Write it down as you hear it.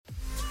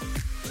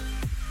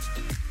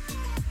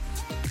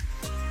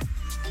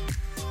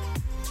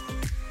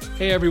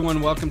Hey everyone,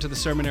 welcome to the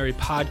Sermonary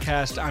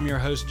Podcast. I'm your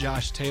host,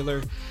 Josh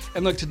Taylor.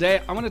 And look,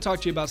 today I want to talk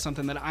to you about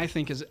something that I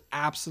think is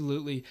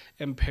absolutely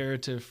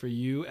imperative for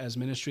you as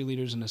ministry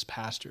leaders and as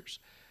pastors,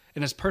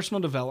 and it's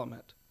personal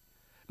development.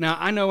 Now,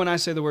 I know when I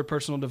say the word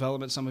personal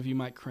development, some of you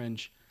might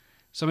cringe.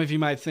 Some of you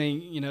might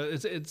think,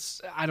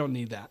 I don't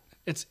need that.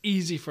 It's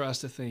easy for us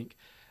to think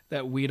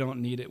that we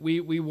don't need it.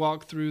 We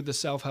walk through the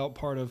self-help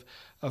part of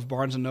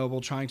Barnes & Noble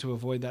trying to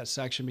avoid that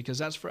section because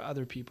that's for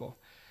other people.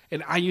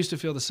 And I used to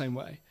feel the same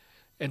way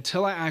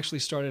until I actually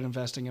started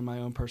investing in my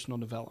own personal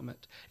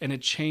development, and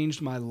it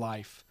changed my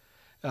life.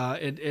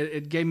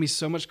 It gave me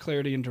so much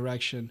clarity and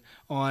direction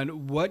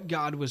on what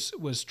God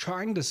was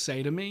trying to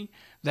say to me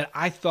that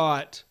I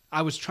thought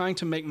I was trying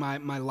to make my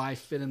life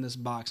fit in this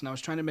box, and I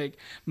was trying to make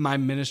my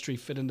ministry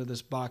fit into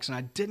this box, and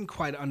I didn't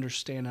quite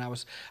understand. And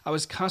I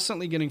was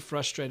constantly getting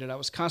frustrated. I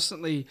was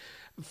constantly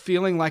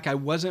feeling like I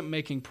wasn't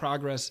making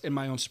progress in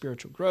my own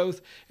spiritual growth,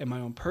 in my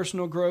own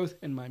personal growth,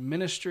 in my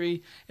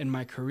ministry, in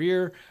my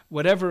career,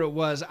 whatever it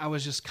was. I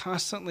was just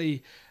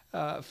constantly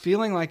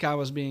feeling like I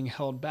was being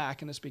held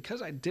back, and it's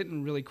because I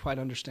didn't really quite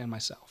understand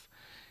myself.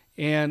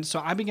 And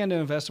so I began to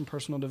invest in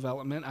personal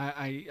development.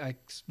 I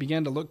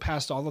began to look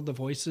past all of the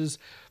voices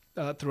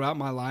throughout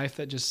my life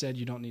that just said,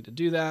 you don't need to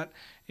do that,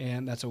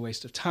 and that's a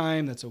waste of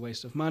time, that's a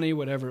waste of money,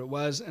 whatever it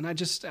was. And I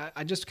just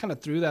kind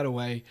of threw that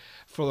away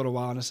for a little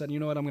while, and I said, you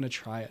know what, I'm going to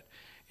try it.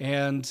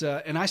 And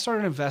I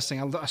started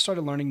investing. I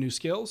started learning new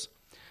skills.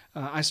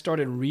 I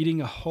started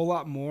reading a whole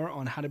lot more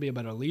on how to be a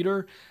better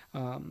leader.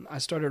 I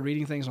started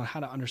reading things on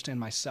how to understand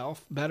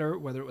myself better,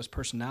 whether it was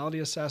personality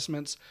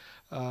assessments,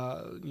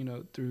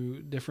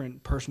 through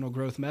different personal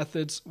growth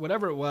methods,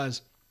 whatever it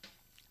was,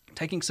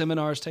 taking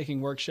seminars,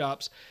 taking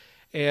workshops.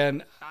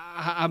 And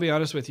I'll be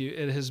honest with you,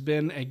 it has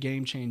been a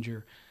game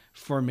changer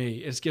for me.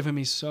 It's given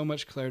me so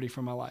much clarity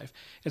for my life.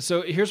 And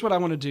so here's what I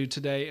want to do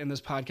today in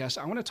this podcast.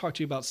 I want to talk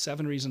to you about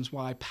 7 reasons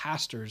why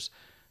pastors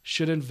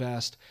should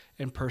invest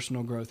in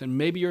personal growth. And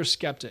maybe you're a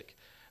skeptic.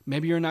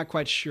 Maybe you're not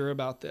quite sure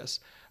about this.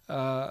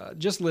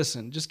 Just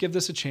listen. Just give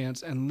this a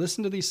chance and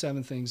listen to these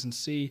 7 things and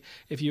see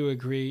if you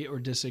agree or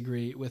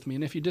disagree with me.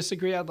 And if you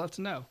disagree, I'd love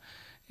to know.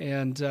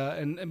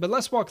 But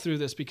let's walk through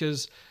this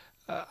because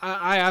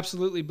I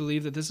absolutely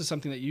believe that this is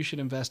something that you should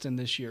invest in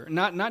this year.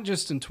 Not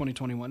just in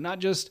 2021, not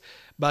just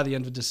by the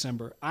end of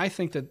December. I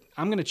think that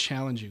I'm going to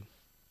challenge you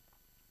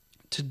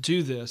to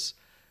do this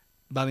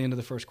by the end of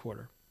the first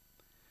quarter.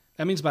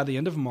 That means by the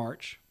end of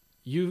March,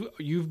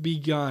 you've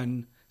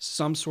begun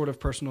some sort of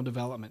personal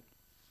development.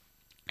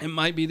 It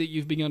might be that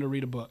you've begun to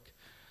read a book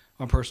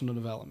on personal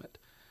development.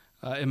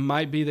 It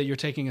might be that you're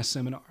taking a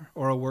seminar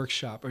or a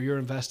workshop or you're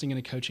investing in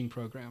a coaching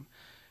program.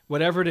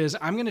 Whatever it is,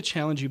 I'm going to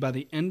challenge you by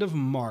the end of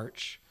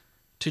March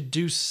to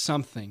do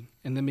something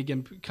and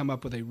then come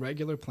up with a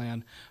regular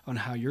plan on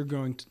how you're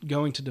going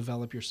to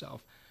develop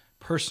yourself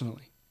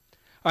personally.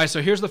 All right,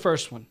 so here's the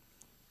first one.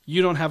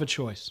 You don't have a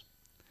choice.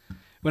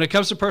 When it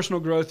comes to personal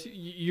growth,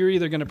 you're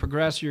either going to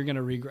progress or you're going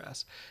to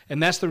regress.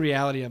 And that's the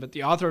reality of it.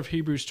 The author of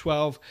Hebrews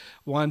 12,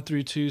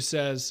 1-2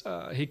 says,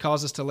 he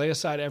calls us to lay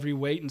aside every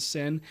weight and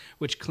sin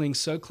which clings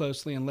so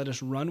closely and let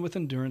us run with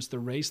endurance the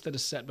race that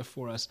is set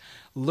before us,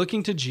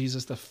 looking to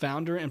Jesus, the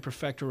founder and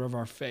perfecter of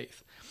our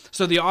faith.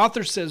 So the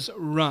author says,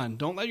 run.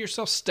 Don't let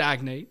yourself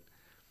stagnate.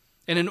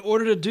 And in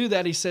order to do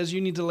that, he says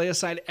you need to lay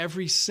aside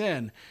every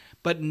sin.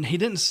 But he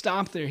didn't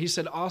stop there. He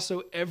said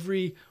also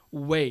every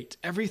weight,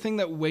 everything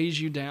that weighs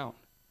you down.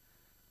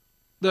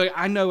 Look,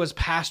 I know as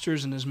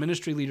pastors and as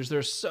ministry leaders, there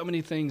are so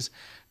many things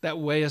that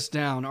weigh us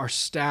down. Our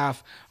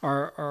staff,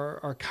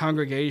 our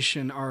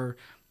congregation, our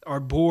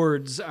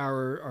boards,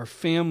 our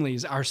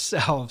families,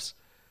 ourselves.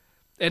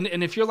 And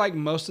if you're like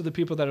most of the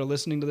people that are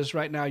listening to this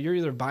right now, you're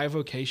either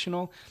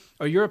bivocational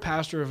or you're a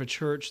pastor of a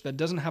church that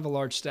doesn't have a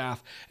large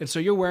staff. And so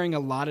you're wearing a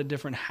lot of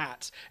different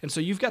hats. And so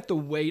you've got the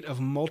weight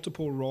of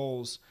multiple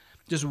roles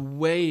just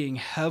weighing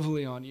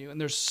heavily on you.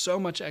 And there's so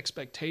much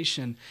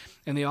expectation.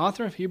 And the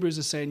author of Hebrews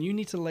is saying you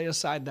need to lay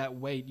aside that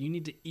weight. You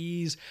need to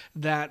ease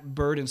that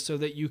burden so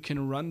that you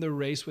can run the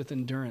race with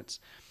endurance.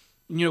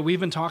 We've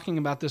been talking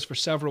about this for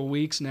several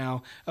weeks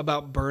now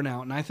about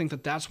burnout. And I think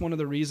that that's one of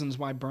the reasons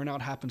why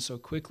burnout happens so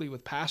quickly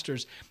with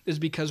pastors is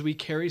because we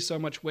carry so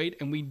much weight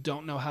and we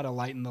don't know how to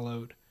lighten the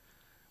load.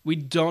 We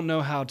don't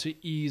know how to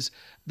ease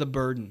the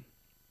burden.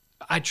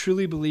 I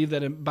truly believe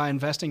that by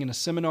investing in a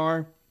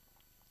seminar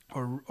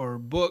or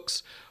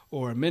books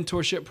or a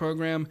mentorship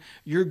program,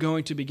 you're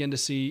going to begin to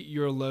see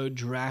your load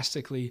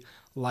drastically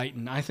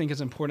lighten. I think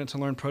it's important to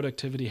learn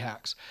productivity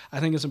hacks.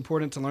 I think it's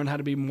important to learn how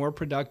to be more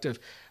productive,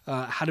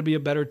 how to be a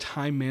better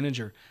time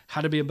manager,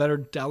 how to be a better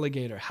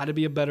delegator, how to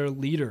be a better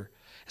leader.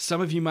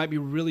 Some of you might be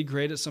really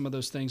great at some of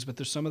those things, but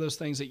there's some of those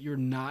things that you're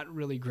not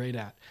really great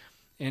at.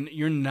 And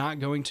you're not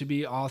going to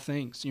be all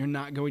things. You're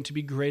not going to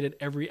be great at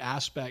every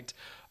aspect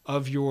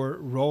of your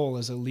role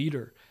as a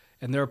leader.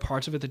 And there are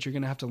parts of it that you're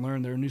going to have to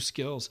learn. There are new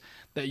skills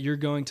that you're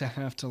going to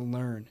have to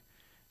learn.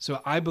 So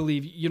I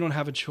believe you don't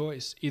have a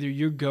choice. Either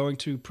you're going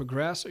to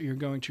progress or you're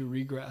going to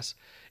regress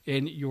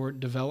in your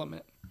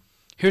development.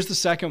 Here's the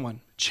second one.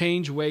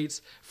 Change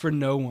weights for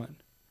no one.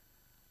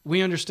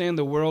 We understand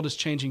the world is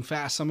changing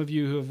fast. Some of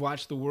you who have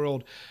watched the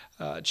world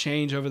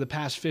change over the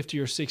past 50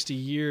 or 60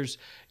 years,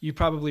 you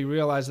probably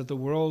realize that the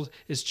world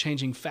is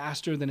changing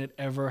faster than it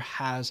ever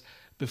has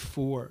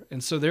before.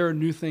 And so there are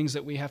new things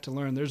that we have to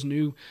learn.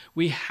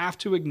 We have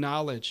to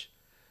acknowledge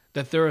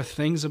that there are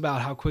things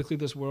about how quickly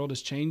this world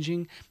is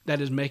changing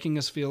that is making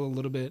us feel a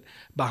little bit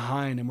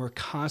behind, and we're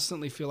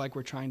constantly feel like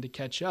we're trying to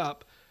catch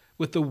up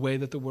with the way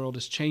that the world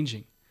is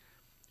changing.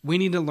 We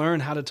need to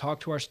learn how to talk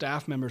to our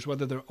staff members,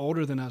 whether they're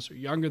older than us or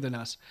younger than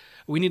us.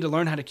 We need to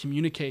learn how to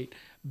communicate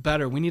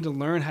better. We need to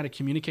learn how to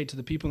communicate to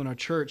the people in our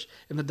church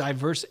in the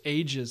diverse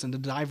ages and the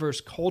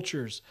diverse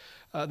cultures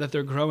that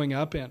they're growing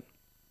up in.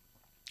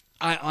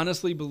 I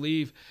honestly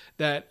believe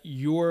that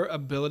your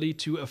ability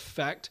to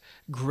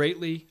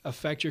greatly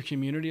affect your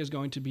community is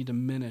going to be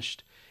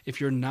diminished if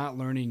you're not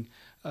learning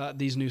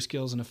these new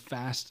skills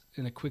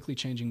in a quickly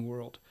changing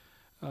world.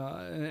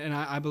 And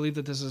I believe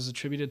that this is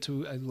attributed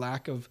to a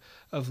lack of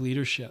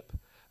leadership.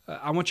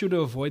 I want you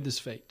to avoid this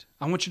fate.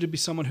 I want you to be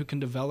someone who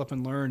can develop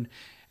and learn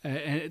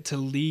to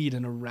lead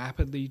in a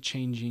rapidly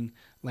changing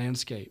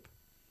landscape.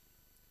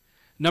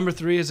 Number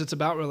 3 is it's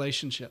about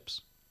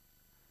relationships.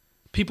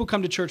 People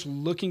come to church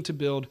looking to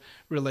build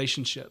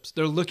relationships.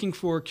 They're looking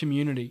for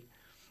community.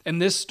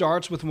 And this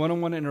starts with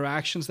one-on-one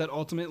interactions that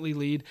ultimately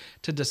lead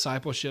to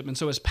discipleship. And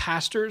so as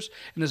pastors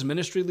and as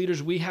ministry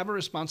leaders, we have a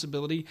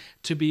responsibility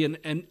to be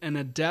an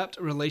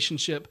adept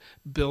relationship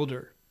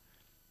builder.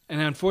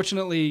 And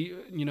unfortunately,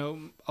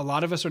 a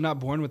lot of us are not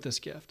born with this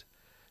gift.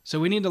 So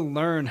we need to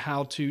learn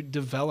how to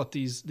develop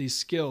these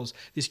skills,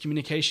 these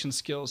communication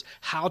skills,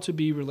 how to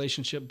be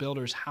relationship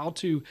builders, how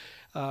to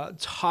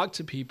talk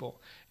to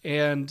people,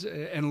 and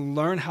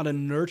learn how to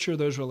nurture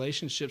those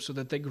relationships so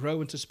that they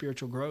grow into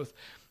spiritual growth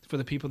for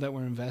the people that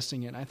we're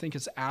investing in. I think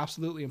it's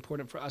absolutely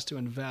important for us to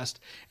invest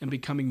in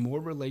becoming more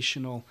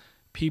relational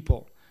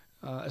people,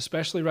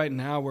 especially right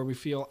now where we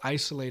feel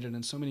isolated,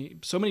 and so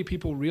many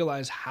people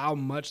realize how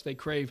much they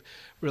crave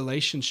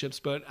relationships.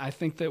 But I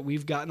think that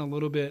we've gotten a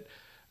little bit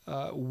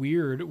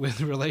weird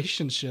with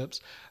relationships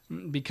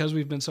because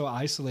we've been so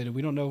isolated.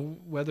 We don't know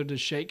whether to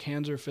shake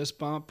hands or fist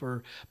bump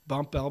or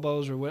bump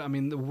elbows or what. I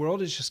mean, the world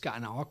has just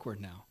gotten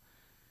awkward now.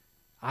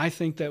 I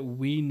think that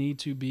we need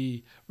to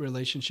be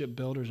relationship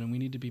builders, and we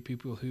need to be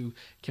people who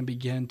can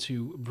begin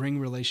to bring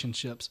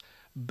relationships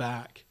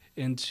back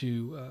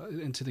into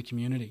the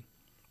community.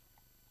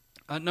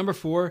 Number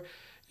 4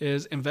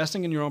 is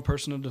investing in your own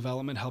personal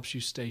development helps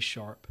you stay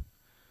sharp.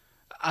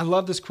 I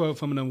love this quote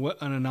from an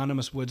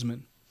anonymous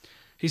woodsman.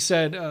 He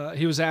said,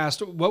 he was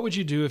asked, what would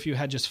you do if you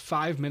had just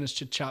 5 minutes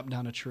to chop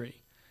down a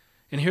tree?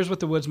 And here's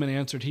what the woodsman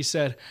answered. He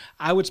said,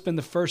 I would spend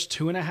the first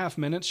 2.5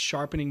 minutes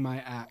sharpening my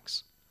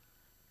axe.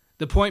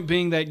 The point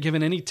being that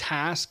given any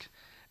task,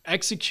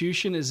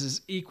 execution is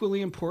as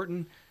equally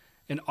important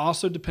and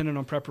also dependent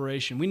on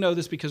preparation. We know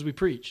this because we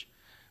preach.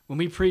 When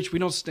we preach, we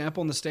don't stamp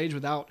on the stage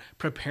without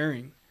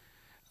preparing.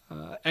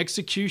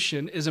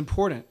 Execution is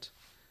important,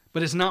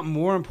 but it's not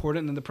more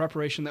important than the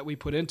preparation that we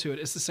put into it.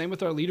 It's the same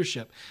with our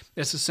leadership.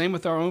 It's the same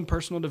with our own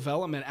personal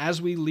development.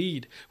 As we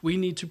lead, we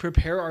need to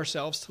prepare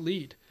ourselves to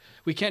lead.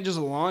 We can't just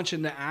launch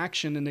into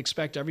action and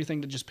expect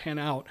everything to just pan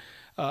out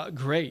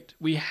great.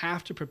 We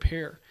have to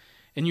prepare.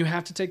 And you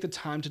have to take the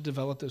time to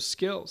develop those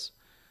skills.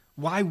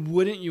 Why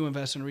wouldn't you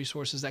invest in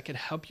resources that could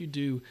help you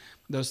do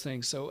those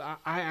things? So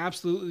I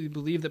absolutely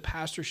believe that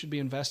pastors should be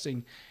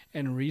investing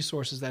in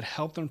resources that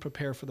help them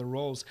prepare for the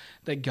roles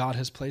that God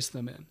has placed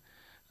them in.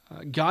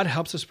 God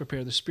helps us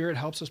prepare. The Spirit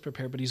helps us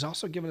prepare, but He's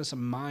also given us a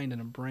mind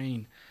and a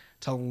brain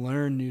to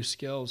learn new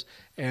skills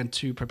and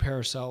to prepare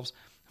ourselves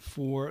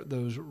for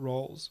those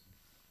roles.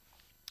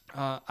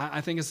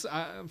 I think it's,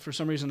 for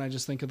some reason, I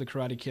just think of the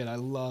Karate Kid. I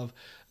love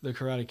the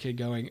Karate Kid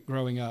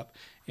growing up,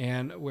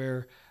 and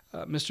where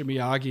Mr.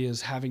 Miyagi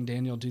is having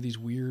Daniel do these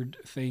weird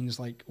things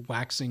like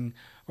waxing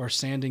or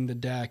sanding the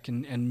deck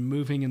and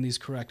moving in these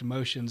correct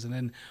motions, and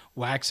then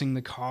waxing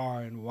the car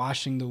and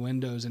washing the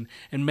windows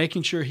and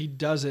making sure he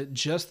does it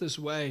just this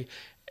way.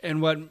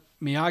 And what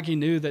Miyagi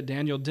knew that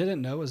Daniel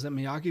didn't know is that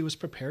Miyagi was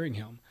preparing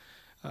him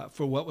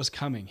for what was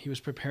coming. He was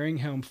preparing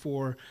him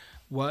for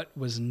what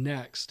was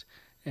next.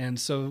 And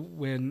so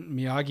when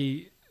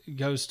Miyagi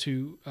goes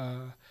to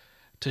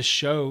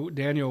show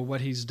Daniel what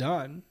he's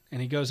done,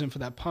 and he goes in for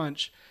that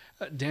punch,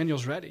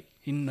 Daniel's ready.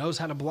 He knows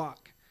how to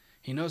block.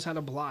 He knows how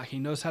to block. He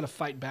knows how to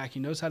fight back.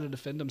 He knows how to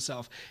defend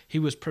himself. He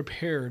was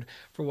prepared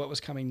for what was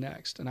coming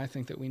next, and I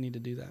think that we need to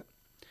do that.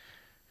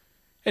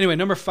 Anyway,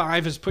 number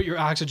 5 is put your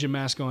oxygen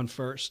mask on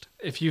first.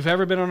 If you've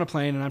ever been on a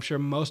plane, and I'm sure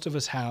most of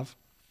us have,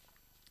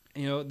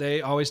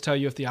 they always tell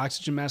you if the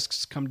oxygen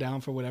masks come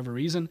down for whatever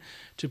reason,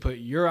 to put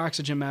your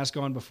oxygen mask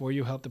on before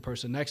you help the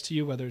person next to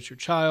you, whether it's your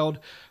child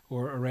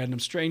or a random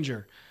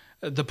stranger.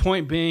 The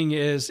point being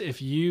is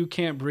if you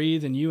can't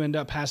breathe and you end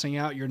up passing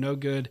out, you're no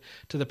good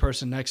to the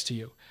person next to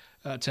you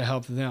to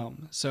help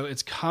them. So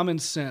it's common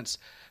sense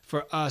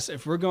for us.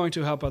 If we're going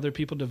to help other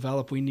people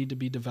develop, we need to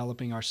be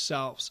developing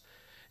ourselves.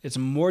 It's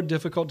more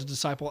difficult to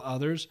disciple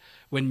others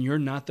when you're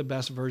not the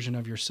best version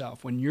of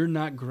yourself, when you're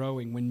not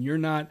growing, when you're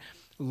not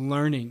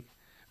learning,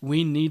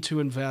 we need to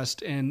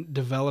invest in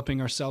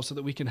developing ourselves so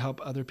that we can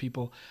help other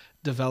people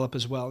develop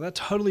as well. That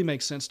totally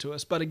makes sense to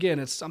us. But again,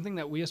 it's something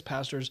that we as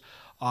pastors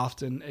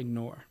often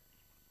ignore.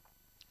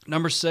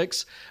 Number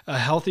 6, a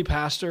healthy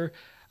pastor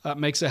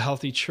makes a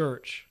healthy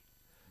church.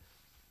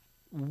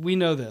 We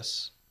know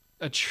this.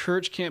 A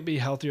church can't be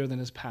healthier than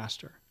its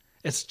pastor.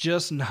 It's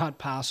just not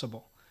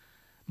possible.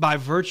 By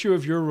virtue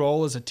of your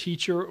role as a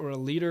teacher or a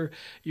leader,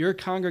 your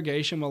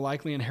congregation will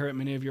likely inherit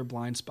many of your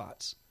blind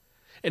spots.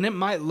 And it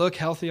might look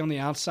healthy on the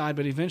outside,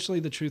 but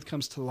eventually the truth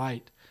comes to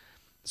light.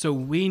 So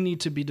we need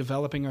to be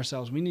developing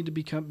ourselves. We need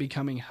to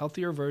becoming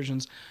healthier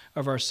versions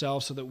of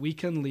ourselves so that we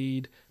can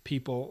lead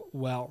people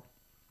well.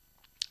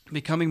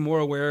 Becoming more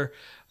aware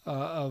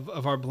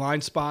of our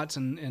blind spots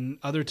and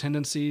other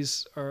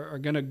tendencies are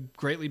going to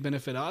greatly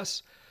benefit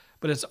us,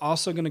 but it's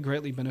also going to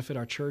greatly benefit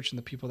our church and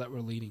the people that we're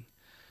leading.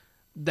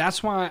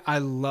 That's why I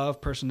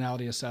love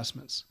personality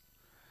assessments.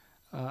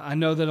 I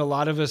know that a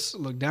lot of us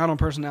look down on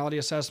personality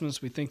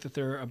assessments. We think that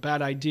they're a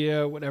bad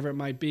idea, whatever it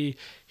might be.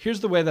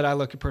 Here's the way that I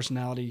look at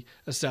personality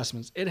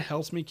assessments. It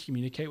helps me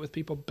communicate with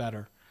people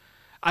better.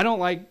 I don't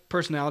like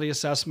personality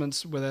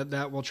assessments where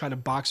that will try to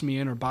box me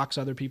in or box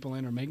other people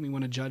in or make me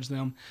want to judge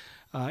them.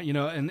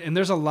 And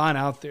there's a lot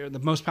out there. The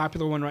most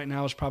popular one right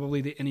now is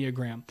probably the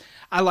Enneagram.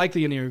 I like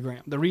the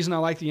Enneagram. The reason I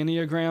like the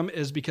Enneagram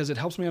is because it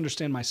helps me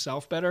understand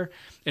myself better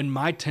and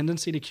my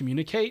tendency to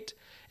communicate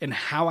and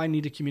how I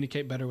need to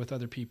communicate better with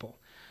other people.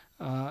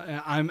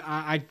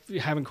 I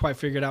haven't quite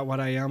figured out what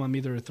I am. I'm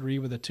either a 3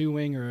 with a 2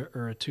 wing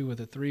or a 2 with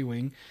a 3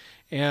 wing.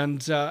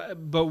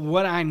 But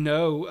what I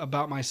know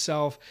about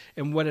myself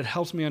and what it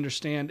helps me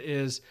understand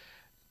is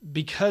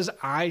because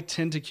I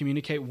tend to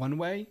communicate one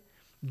way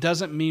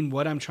doesn't mean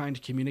what I'm trying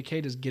to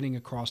communicate is getting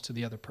across to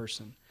the other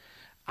person.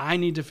 I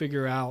need to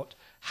figure out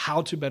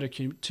how to better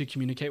to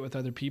communicate with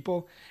other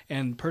people,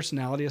 and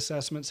personality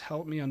assessments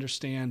help me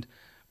understand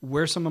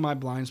where some of my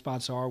blind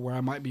spots are, where I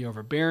might be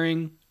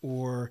overbearing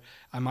or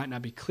I might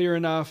not be clear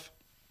enough.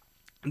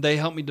 They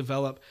help me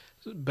develop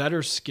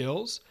better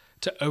skills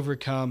to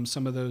overcome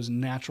some of those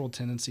natural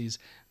tendencies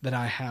that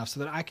I have so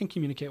that I can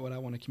communicate what I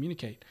want to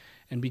communicate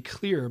and be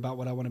clear about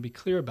what I want to be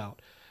clear about.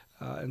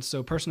 And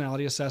so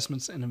personality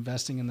assessments and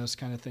investing in those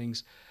kind of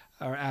things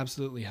are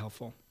absolutely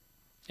helpful.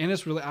 And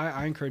it's really,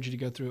 I encourage you to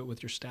go through it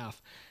with your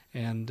staff.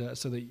 And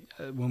so that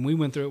when we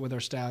went through it with our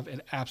staff,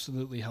 it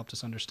absolutely helped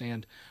us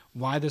understand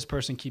why this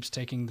person keeps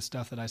taking the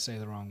stuff that I say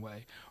the wrong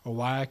way, or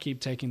why I keep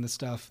taking the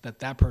stuff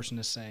that person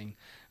is saying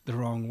the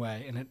wrong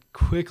way. And it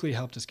quickly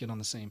helped us get on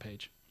the same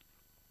page.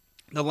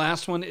 The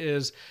last one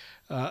is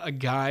a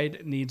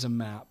guide needs a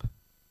map.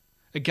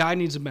 A guide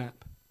needs a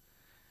map.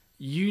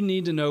 You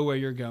need to know where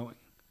you're going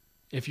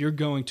if you're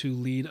going to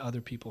lead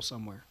other people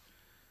somewhere.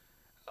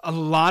 A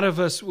lot of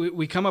us,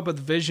 we come up with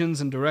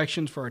visions and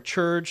directions for our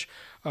church,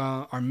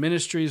 our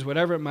ministries,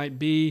 whatever it might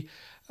be,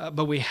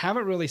 but we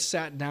haven't really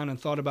sat down and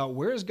thought about,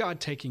 where is God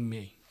taking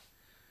me?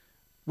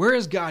 Where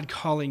is God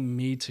calling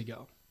me to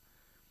go?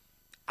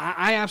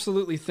 I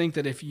absolutely think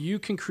that if you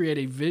can create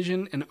a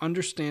vision and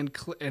understand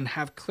and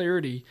have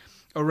clarity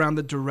around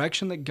the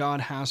direction that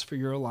God has for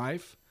your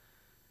life,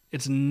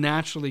 it's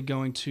naturally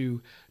going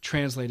to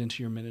translate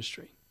into your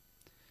ministry.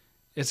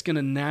 It's going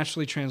to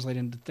naturally translate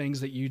into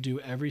things that you do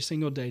every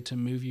single day to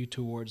move you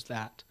towards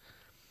that.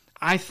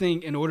 I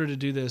think in order to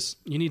do this,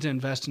 you need to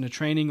invest in a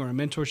training or a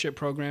mentorship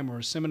program or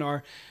a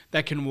seminar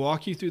that can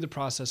walk you through the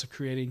process of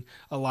creating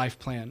a life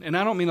plan. And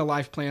I don't mean a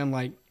life plan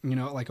like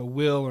a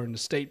will or an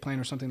estate plan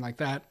or something like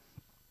that.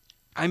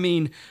 I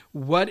mean,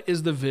 what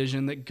is the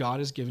vision that God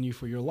has given you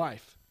for your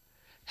life?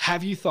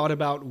 Have you thought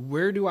about,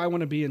 where do I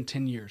want to be in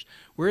 10 years?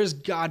 Where is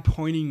God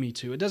pointing me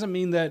to? It doesn't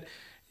mean that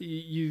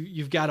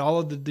you've got all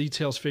of the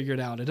details figured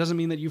out. It doesn't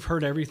mean that you've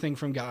heard everything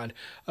from God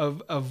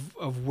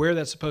of where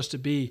that's supposed to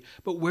be,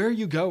 but where are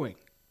you going?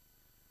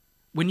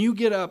 When you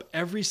get up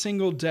every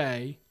single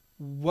day,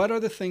 what are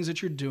the things that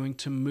you're doing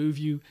to move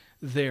you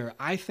there?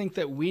 I think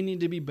that we need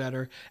to be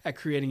better at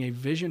creating a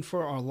vision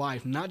for our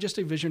life, not just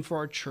a vision for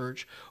our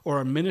church or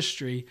our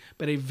ministry,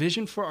 but a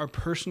vision for our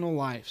personal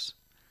lives.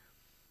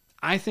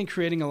 I think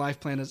creating a life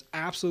plan is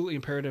absolutely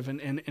imperative, and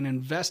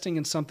investing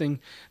in something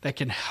that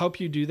can help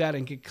you do that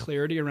and get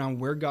clarity around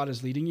where God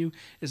is leading you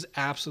is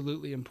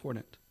absolutely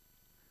important.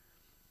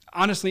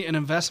 Honestly, an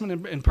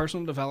investment in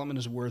personal development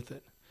is worth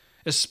it,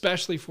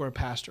 especially for a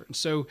pastor. And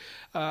so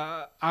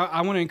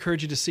I want to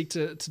encourage you to seek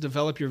to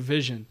develop your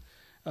vision,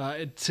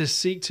 to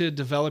seek to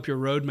develop your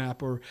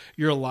roadmap or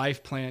your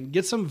life plan.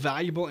 Get some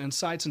valuable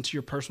insights into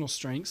your personal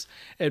strengths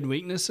and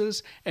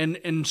weaknesses,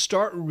 and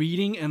start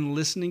reading and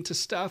listening to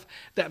stuff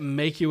that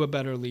make you a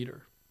better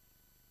leader.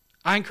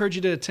 I encourage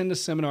you to attend a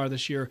seminar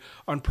this year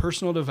on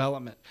personal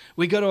development.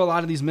 We go to a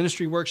lot of these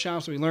ministry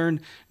workshops. We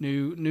learn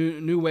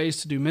new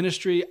ways to do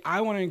ministry.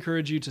 I want to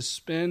encourage you to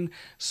spend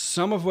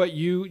some of what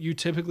you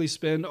typically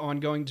spend on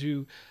going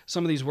to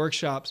some of these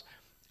workshops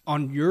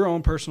on your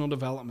own personal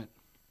development.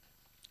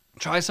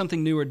 Try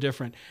something new or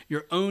different,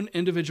 your own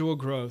individual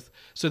growth,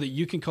 so that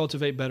you can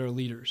cultivate better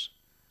leaders,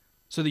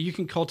 so that you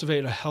can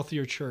cultivate a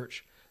healthier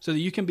church, so that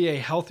you can be a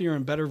healthier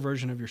and better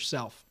version of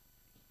yourself.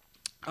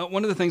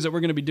 One of the things that we're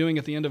going to be doing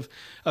at the end of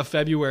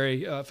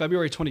February,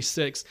 February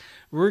 26th,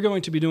 we're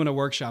going to be doing a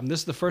workshop. And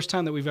this is the first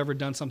time that we've ever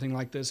done something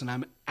like this, and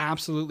I'm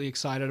absolutely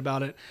excited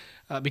about it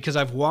because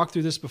I've walked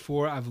through this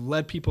before. I've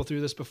led people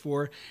through this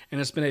before, and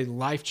it's been a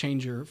life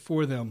changer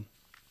for them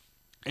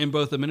in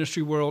both the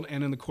ministry world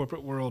and in the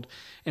corporate world.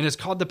 And it's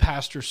called The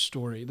Pastor's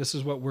Story. This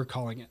is what we're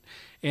calling it.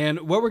 And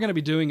what we're going to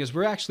be doing is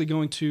we're actually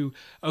going to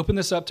open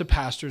this up to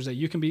pastors that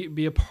you can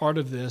be a part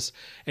of this,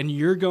 and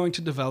you're going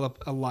to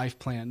develop a life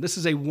plan. This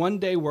is a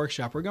one-day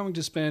workshop. We're going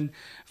to spend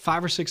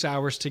 5 or 6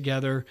 hours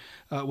together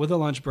with a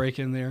lunch break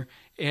in there,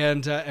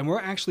 and we're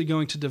actually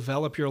going to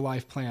develop your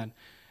life plan.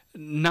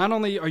 Not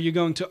only are you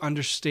going to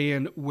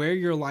understand where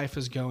your life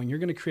is going, you're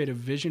going to create a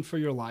vision for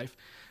your life.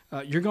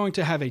 You're going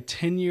to have a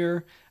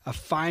 10-year, a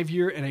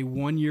 5-year, and a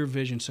 1-year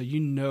vision. So you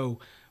know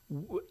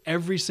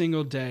every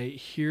single day,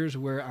 here's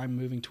where I'm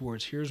moving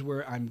towards. Here's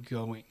where I'm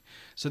going.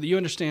 So that you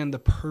understand the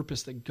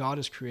purpose that God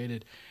has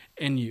created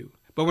in you.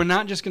 But we're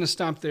not just going to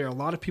stop there. A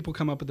lot of people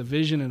come up with a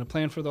vision and a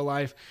plan for their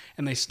life,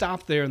 and they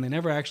stop there, and they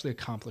never actually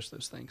accomplish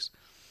those things.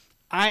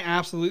 I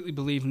absolutely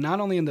believe not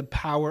only in the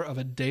power of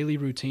a daily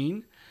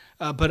routine,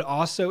 but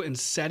also in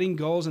setting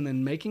goals and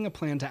then making a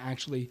plan to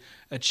actually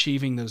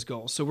achieving those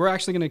goals. So we're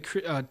actually going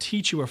to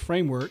teach you a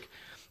framework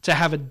to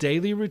have a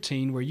daily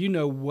routine where you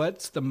know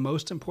what's the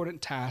most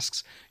important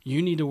tasks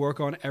you need to work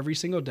on every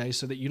single day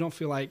so that you don't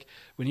feel like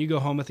when you go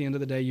home at the end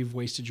of the day, you've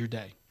wasted your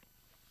day.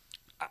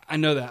 I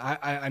know that.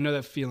 I know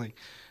that feeling.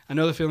 I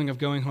know the feeling of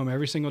going home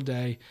every single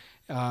day,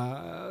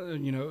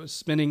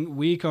 spending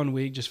week on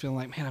week, just feeling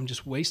like, man, I'm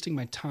just wasting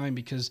my time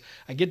because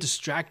I get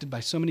distracted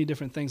by so many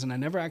different things and I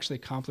never actually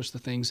accomplish the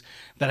things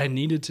that I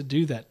needed to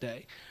do that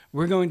day.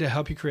 We're going to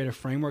help you create a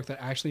framework that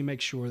actually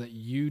makes sure that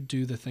you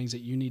do the things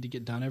that you need to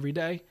get done every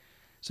day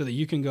so that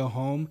you can go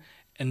home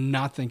and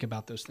not think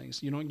about those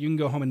things. You can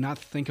go home and not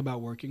think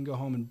about work. You can go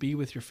home and be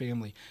with your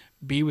family,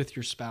 be with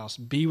your spouse,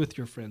 be with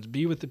your friends,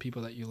 be with the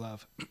people that you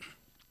love.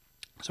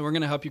 So we're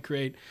going to help you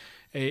create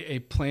a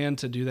plan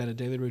to do that, a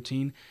daily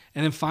routine.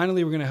 And then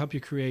finally, we're going to help you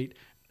create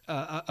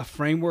a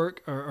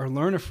framework or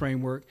learn a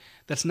framework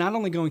that's not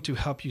only going to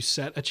help you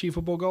set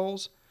achievable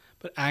goals,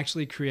 but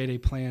actually create a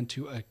plan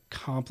to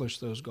accomplish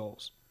those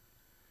goals.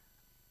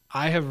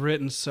 I have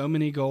written so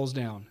many goals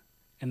down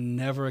and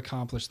never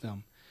accomplished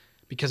them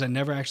because I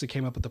never actually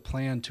came up with a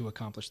plan to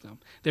accomplish them.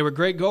 They were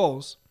great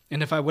goals,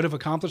 and if I would have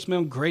accomplished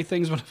them, great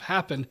things would have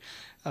happened,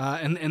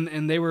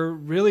 and they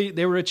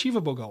were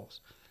achievable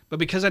goals. But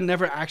because I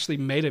never actually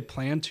made a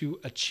plan to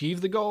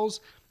achieve the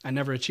goals, I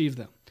never achieved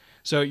them.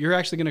 So you're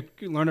actually going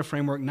to learn a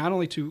framework not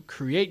only to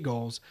create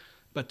goals,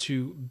 but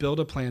to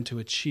build a plan to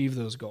achieve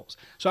those goals.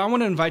 So I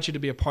want to invite you to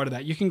be a part of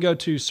that. You can go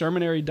to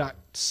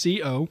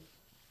sermonary.co,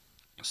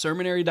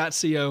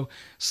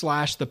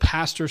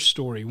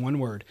 sermonary.co/thepastorstory, one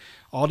word,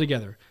 all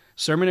together.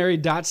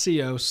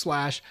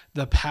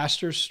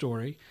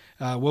 sermonary.co/thepastorstory.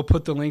 We'll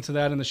put the link to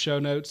that in the show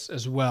notes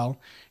as well.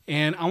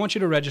 And I want you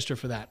to register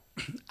for that.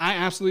 I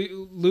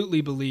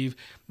absolutely believe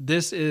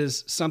this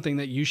is something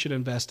that you should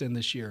invest in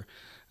this year.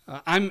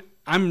 I'm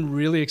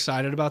really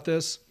excited about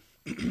this.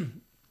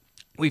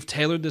 We've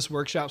tailored this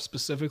workshop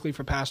specifically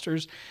for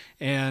pastors,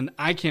 and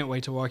I can't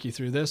wait to walk you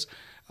through this.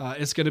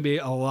 It's going to be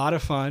a lot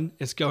of fun.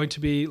 It's going to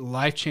be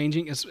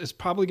life-changing. It's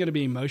probably going to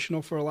be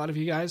emotional for a lot of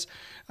you guys.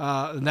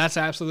 And that's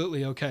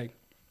absolutely okay.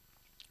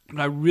 But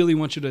I really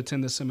want you to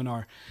attend this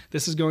seminar.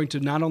 This is going to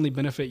not only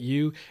benefit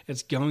you,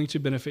 it's going to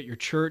benefit your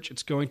church.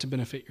 It's going to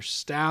benefit your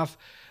staff.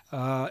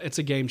 It's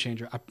a game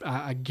changer.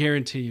 I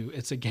guarantee you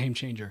it's a game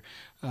changer.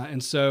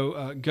 And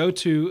so go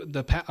to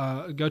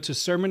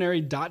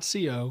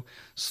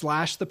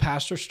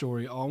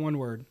sermonary.co/thepastorstory, all one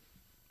word,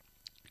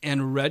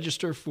 and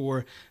register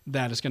for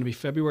that. It's going to be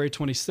February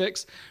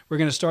 26th. We're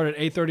going to start at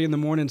 8:30 in the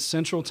morning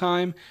Central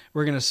Time.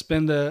 We're going to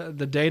spend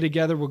the day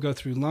together. We'll go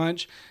through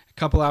lunch, a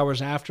couple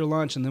hours after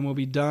lunch, and then we'll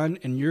be done.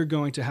 And you're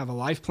going to have a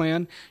life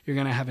plan. You're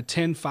going to have a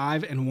 10,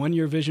 5, and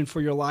 1-year vision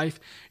for your life.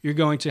 You're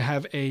going to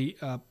have a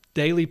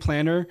daily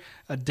planner,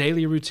 a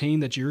daily routine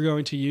that you're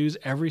going to use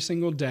every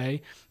single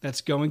day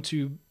that's going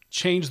to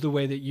change the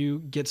way that you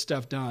get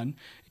stuff done,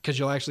 because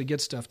you'll actually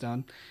get stuff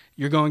done.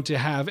 You're going to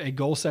have a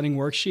goal-setting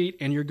worksheet,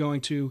 and you're going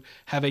to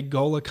have a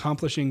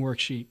goal-accomplishing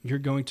worksheet. You're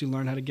going to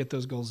learn how to get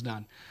those goals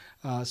done.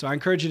 So I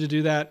encourage you to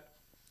do that.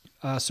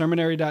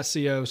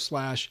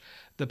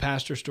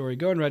 sermonary.co/thepastorstory.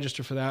 Go and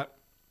register for that.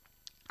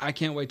 I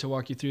can't wait to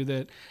walk you through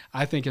that.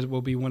 I think it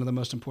will be one of the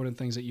most important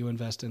things that you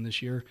invest in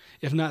this year,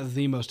 if not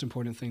the most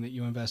important thing that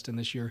you invest in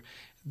this year.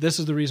 This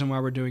is the reason why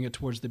we're doing it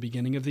towards the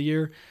beginning of the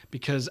year,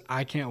 because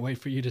I can't wait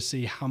for you to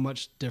see how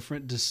much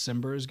different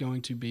December is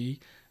going to be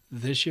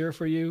this year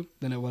for you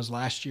than it was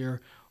last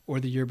year or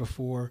the year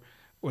before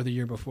or the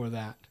year before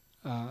that.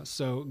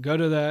 So go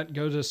to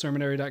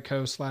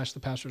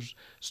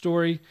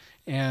sermonary.co/thepastorstory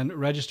and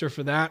register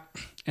for that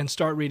and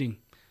start reading.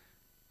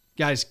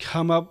 Guys,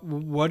 come up.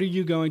 What are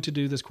you going to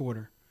do this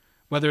quarter?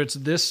 Whether it's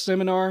this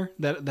seminar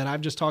that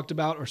I've just talked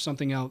about or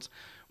something else,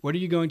 what are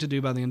you going to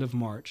do by the end of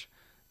March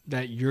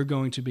that you're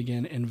going to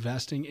begin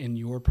investing in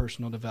your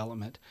personal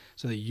development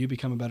so that you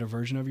become a better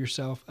version of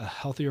yourself, a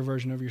healthier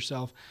version of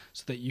yourself,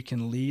 so that you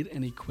can lead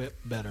and equip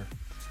better.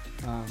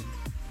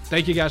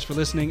 Thank you guys for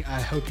listening.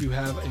 I hope you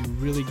have a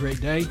really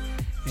great day,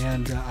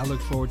 and I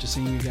look forward to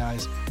seeing you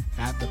guys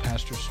at the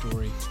Pastor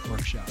Story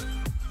Workshop.